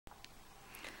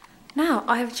Now,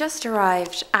 I have just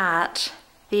arrived at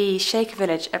the Shaker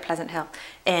Village at Pleasant Hill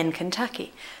in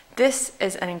Kentucky. This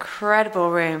is an incredible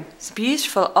room. It's a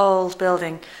beautiful old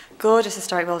building, gorgeous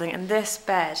historic building, and this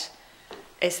bed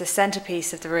is the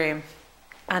centerpiece of the room.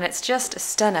 And it's just a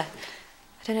stunner.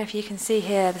 I don't know if you can see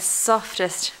here the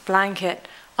softest blanket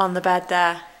on the bed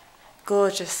there.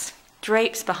 Gorgeous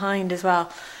drapes behind as well.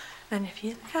 And if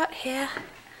you look out here,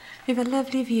 we have a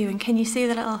lovely view, and can you see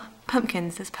the little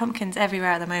pumpkins? There's pumpkins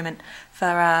everywhere at the moment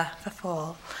for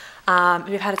fall.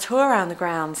 We've had a tour around the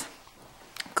grounds.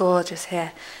 Gorgeous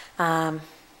here. There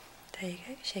you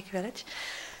go, Shaker Village.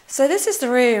 So this is the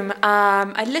room.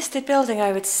 A listed building,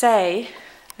 I would say,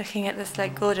 looking at this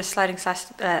like gorgeous sliding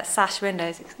sash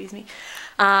windows, excuse me.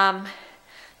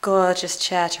 Gorgeous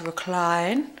chair to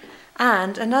recline.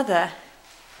 And another,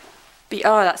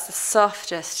 oh, that's the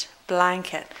softest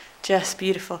blanket. Just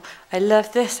beautiful. I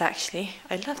love this actually.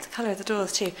 I love the colour of the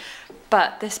doors too.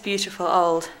 But this beautiful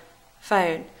old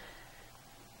phone.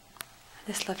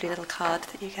 This lovely little card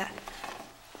that you get.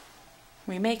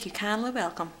 We make you kindly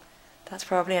welcome. That's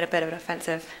probably in a bit of an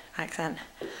offensive accent.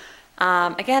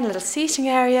 Again, a little seating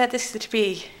area. This is to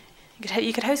be,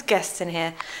 you could host guests in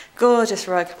here. Gorgeous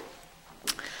rug.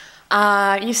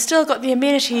 You've still got the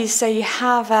amenities, so you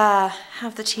have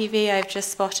the TV I've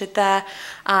just spotted there.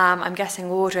 I'm guessing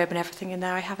wardrobe and everything in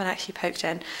there. I haven't actually poked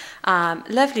in.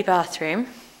 Lovely bathroom.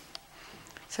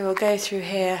 So we'll go through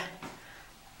here.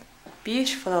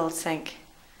 Beautiful old sink.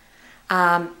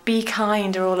 Be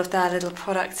Kind are all of their little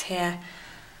products here.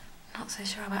 Not so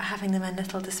sure about having them in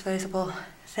little disposable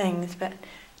things, but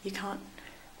you can't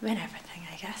win everything,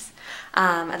 I guess.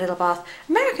 A little bath.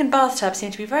 American bathtubs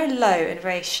seem to be very low and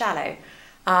very shallow,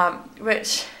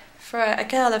 which for a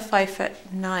girl of 5'9",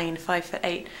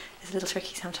 5'8", is a little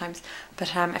tricky sometimes.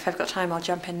 But if I've got time, I'll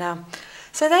jump in now.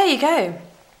 So there you go.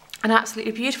 An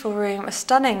absolutely beautiful room, a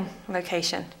stunning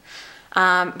location.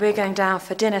 We're going down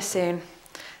for dinner soon,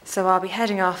 so I'll be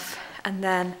heading off, and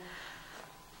then,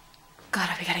 God,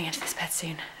 I'll be getting into this bed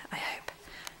soon, I hope.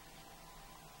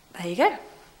 There you go.